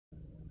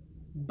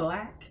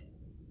Black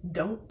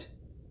don't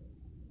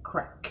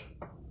crack.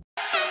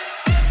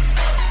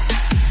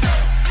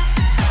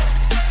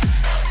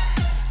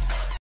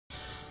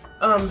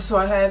 So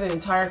I had an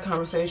entire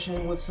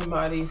conversation with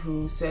somebody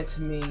who said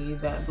to me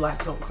that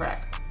black don't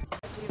crack.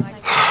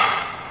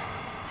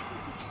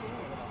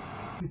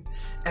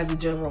 As a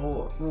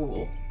general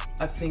rule,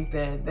 I think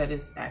that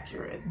is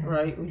accurate,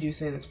 right? Would you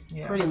say that's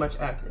pretty much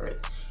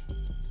accurate?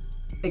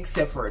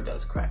 Except for it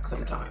does crack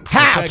sometimes.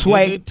 How,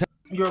 Sway?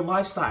 Your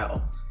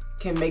lifestyle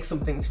can make some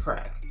things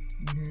crack,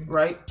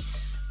 right?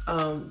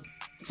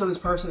 So this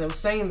person that was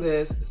saying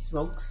this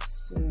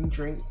smokes and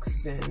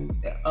drinks and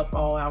up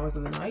all hours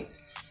of the night,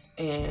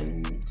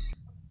 and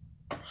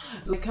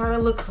it kind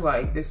of looks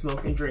like they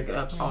smoke and drink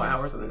up all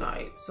hours of the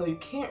night. So you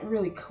can't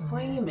really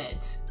claim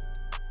it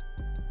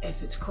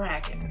if it's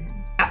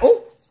cracking.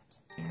 Oh!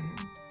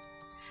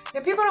 Yeah,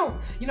 people don't,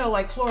 you know,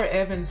 like Flora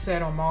Evans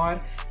said on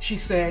Maude, she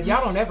said,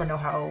 y'all don't ever know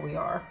how old we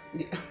are.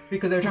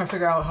 Because they're trying to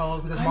figure out how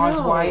old, because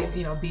Maude's white,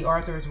 you know, B.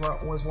 Arthur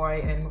was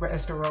white, and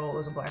Esther Roll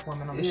was a black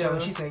woman on the show.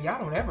 And she said,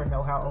 y'all don't ever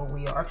know how old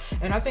we are.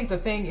 And I think the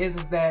thing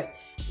is that,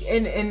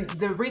 and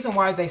the reason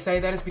why they say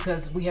that is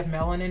because we have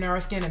melanin in our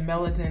skin, and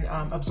melanin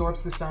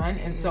absorbs the sun.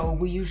 And so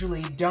we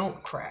usually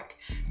don't crack,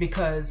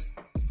 because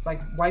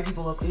like white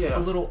people look a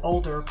little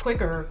older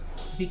quicker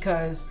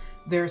because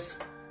their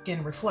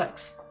skin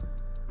reflects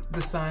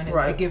the sun,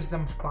 and it gives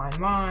them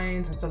fine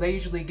lines, and so they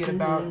usually get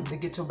about they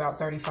get to about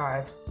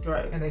 35,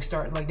 and they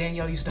start, like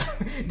Danielle used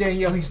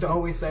to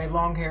always say,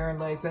 long hair and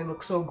legs, they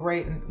look so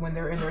great when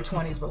they're in their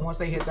 20s, but once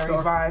they hit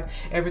 35,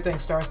 everything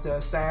starts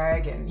to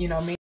sag, and you know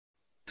what I mean.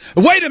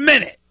 Wait a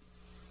minute.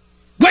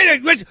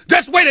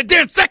 Just wait a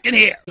damn second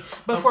here.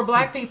 But for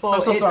black people,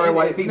 I'm so sorry,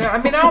 white people.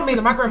 I mean, I don't mean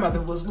that. My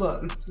grandmother was,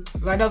 look,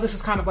 I know this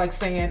is kind of like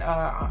saying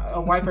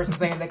a white person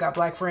saying they got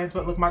black friends,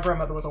 but look, my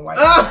grandmother was a white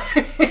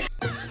person.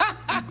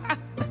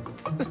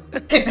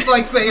 It's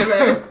like saying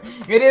that.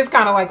 It is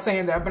kind of like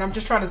saying that, but I'm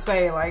just trying to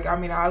say, like, I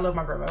mean, I love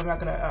my grandmother. I'm not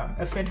going to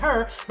offend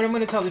her, but I'm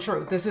going to tell the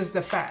truth. This is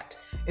the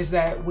fact, is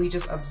that we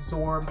just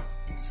absorb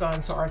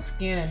sun, so our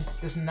skin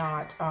does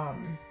not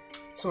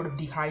sort of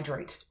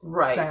dehydrate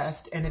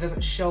fast, and it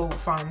doesn't show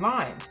fine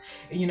lines,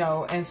 you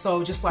know. And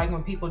so just like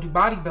when people do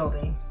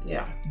bodybuilding,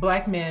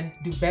 black men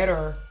do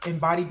better in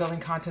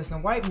bodybuilding contests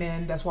than white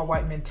men. That's why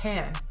white men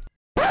tan.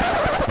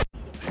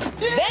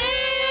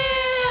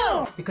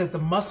 Because the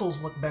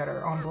muscles look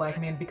better on black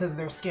men because of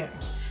their skin.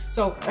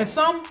 So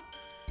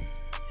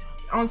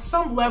on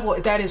some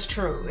level, that is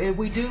true.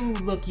 We do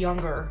look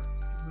younger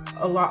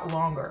a lot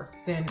longer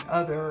than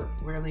other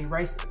really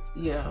races.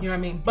 Yeah. You know what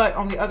I mean? But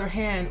on the other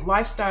hand,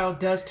 lifestyle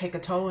does take a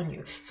toll on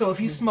you. So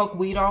if you smoke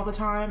weed all the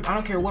time, I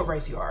don't care what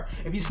race you are.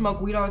 If you smoke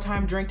weed all the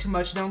time, drink too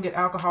much, don't get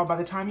alcohol, by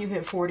the time you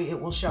hit 40,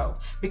 it will show.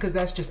 Because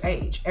that's just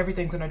age.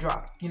 Everything's gonna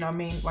drop. You know what I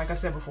mean? Like I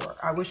said before,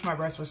 I wish my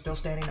breasts were still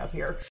standing up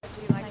here.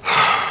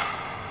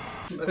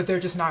 But they're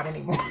just not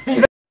anymore.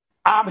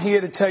 I'm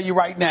here to tell you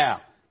right now,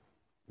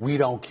 we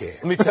don't care.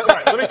 Let me tell you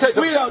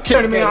something. We don't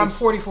care. You know what I mean? I'm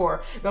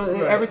 44.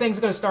 Everything's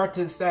gonna start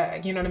to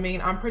sag. You know what I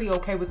mean? I'm pretty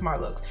okay with my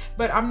looks,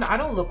 but I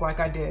don't look like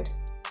I did.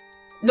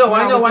 No,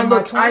 I know.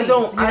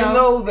 I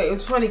know that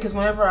it's funny because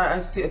whenever I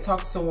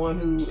talk to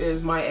someone who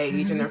is my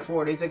age in their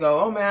 40s, they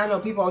go, "Oh man, I know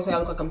people always say I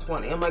look like I'm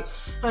 20." I'm like,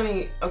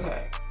 honey,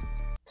 okay.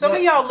 Some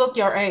of y'all look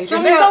your age,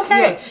 and that's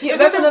okay. Yeah,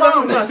 that's what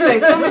I'm trying to say.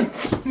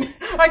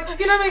 Like,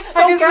 you know what I mean?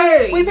 It's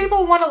okay. We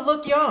people want to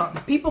look young.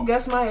 People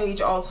guess my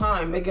age all the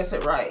time. They guess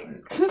it right.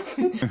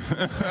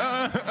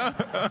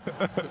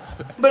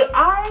 But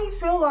I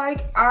feel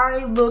like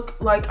I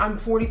look like I'm a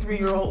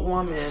 43-year-old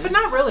woman. But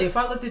not really. If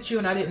I looked at you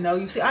and I didn't know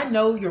you, see, I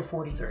know you're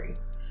 43.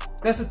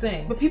 That's the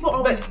thing. But people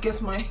always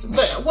guess my age.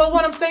 But, well,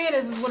 what I'm saying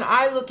is when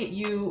I look at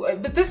you,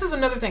 but this is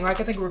another thing,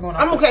 like I think we're going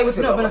on. I'm okay with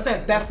it. No, but I'm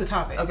saying that's the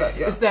topic. Okay,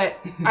 yeah. Is that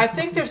I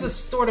think there's a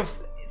sort of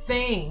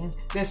thing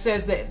that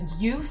says that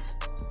youth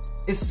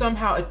is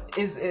somehow,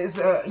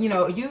 you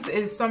know, youth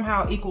is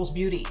somehow equals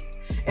beauty.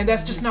 And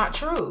that's just not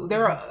true.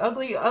 There are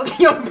ugly young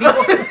people.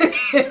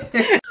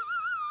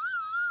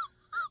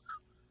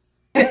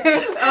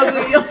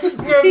 Ugly young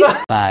people.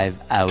 5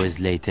 hours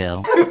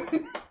later.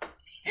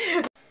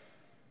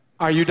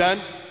 Are you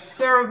done?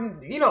 There are,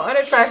 you know,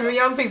 unattractive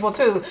young people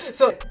too.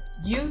 So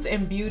youth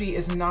and beauty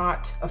is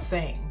not a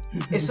thing.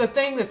 It's a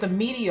thing that the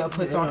media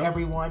puts on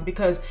everyone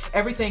because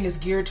everything is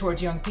geared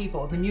towards young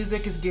people. The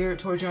music is geared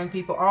towards young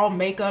people. All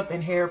makeup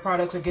and hair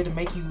products are going to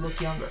make you look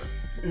younger.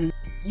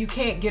 You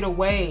can't get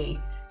away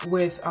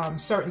with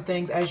certain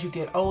things as you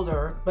get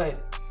older,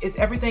 but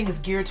everything is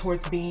geared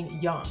towards being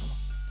young.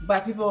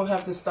 Black people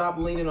have to stop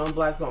leaning on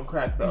black don't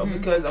crack though,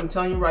 because I'm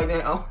telling you right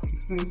now,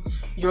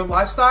 your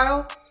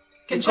lifestyle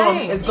is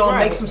going to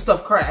make some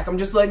stuff crack. I'm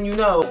just letting you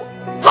know.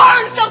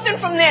 Learn something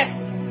from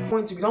this.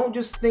 Don't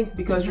just think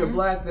because you're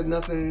black that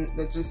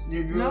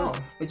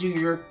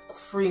you're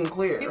free and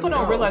clear. People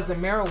don't realize that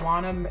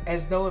marijuana,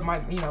 as though it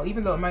might, you know,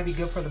 even though it might be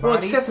good for the body. Well,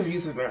 excessive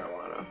use of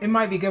marijuana. It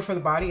might be good for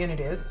the body, and it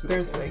is.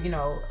 There's, you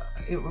know,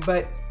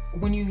 but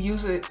when you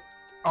use it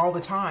all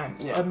the time.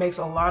 It makes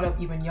a lot of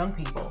even young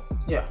people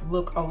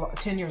look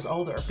 10 years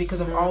older because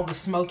of all the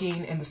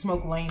smoking and the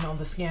smoke laying on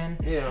the skin.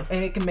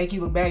 And it can make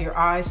you look bad. Your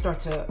eyes start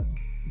to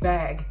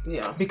bag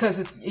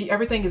because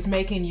everything is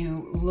making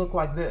you look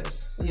like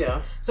this.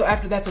 So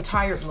after that's a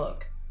tired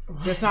look.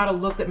 It's not a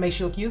look that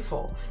makes you look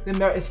youthful.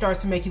 Then it starts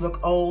to make you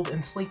look old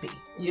and sleepy.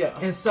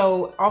 And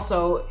so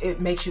also it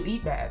makes you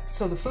eat bad.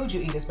 So the food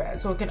you eat is bad.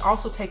 So it can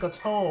also take a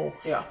toll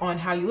on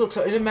how you look.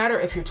 So it doesn't matter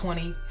if you're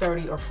 20,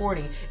 30, or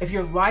 40. If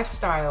your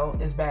lifestyle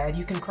is bad,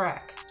 you can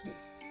crack.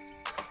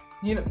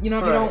 You know, if you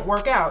don't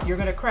work out, you're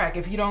gonna crack.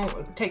 If you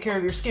don't take care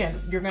of your skin,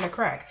 you're gonna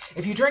crack.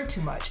 If you drink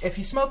too much, if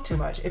you smoke too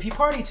much, if you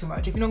party too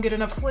much, if you don't get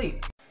enough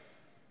sleep.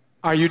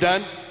 Are you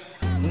done?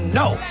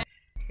 No.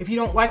 If you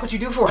don't like what you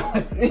do for a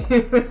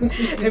living,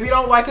 if you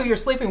don't like who you're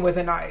sleeping with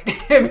at night,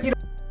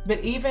 but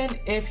even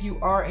if you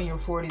are in your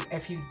 40s,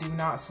 if you do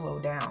not slow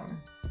down,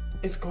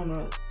 it's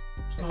gonna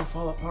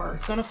fall apart.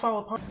 It's gonna fall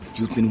apart.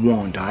 You've been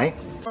warned, aight?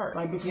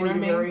 Like before you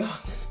marry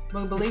us.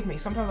 Look, believe me,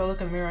 sometimes I look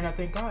in the mirror and I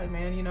think, God,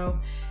 man,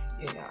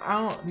 I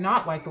don't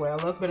not like the way I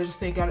look, but I just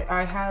think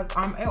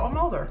I'm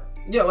older.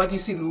 Yeah, like you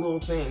see the little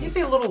things. You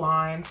see the little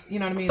lines, you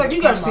know what I mean? It's like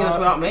you guys have seen us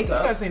without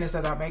makeup. You guys seen us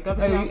without makeup.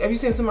 Have you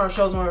seen some of our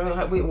shows where a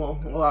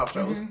lot of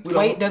shows.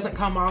 Weight doesn't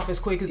come off as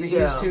quick as it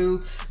used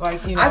to. I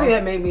think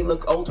that made me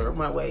look older,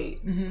 my weight.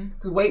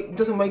 Because weight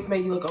doesn't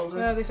make you look older.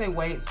 Yeah, they say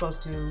weight's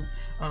supposed to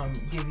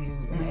give you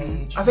an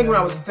age. I think when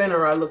I was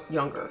thinner, I looked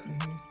younger.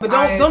 But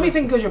don't be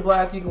thinking because you're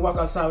black, you can walk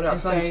outside without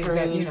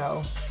sunscreen.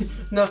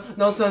 That,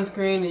 no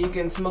sunscreen, and you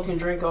can smoke and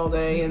drink all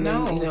day. And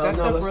that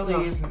stuff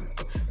really isn't.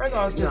 First of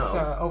all, it's just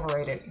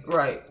overrated.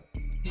 Right.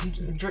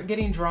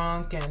 Getting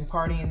drunk and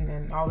partying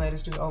and all that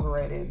is just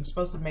overrated. It's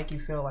supposed to make you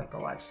feel like a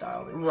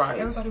lifestyle. Right.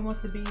 Everybody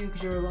wants to be you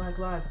because you're like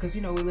live. Because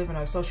we live in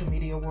a social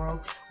media world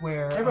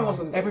where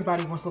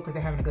everybody wants to look like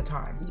they're having a good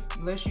time.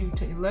 Less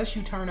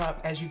you turn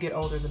up as you get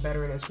older, the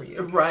better it is for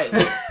you. Right.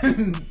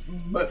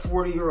 But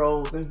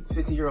 40-year-olds and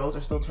 50-year-olds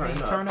are still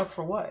turning up. Turn up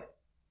for what?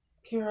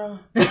 Kira.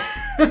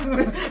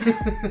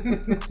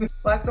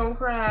 Black don't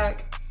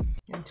crack.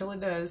 Until it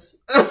does.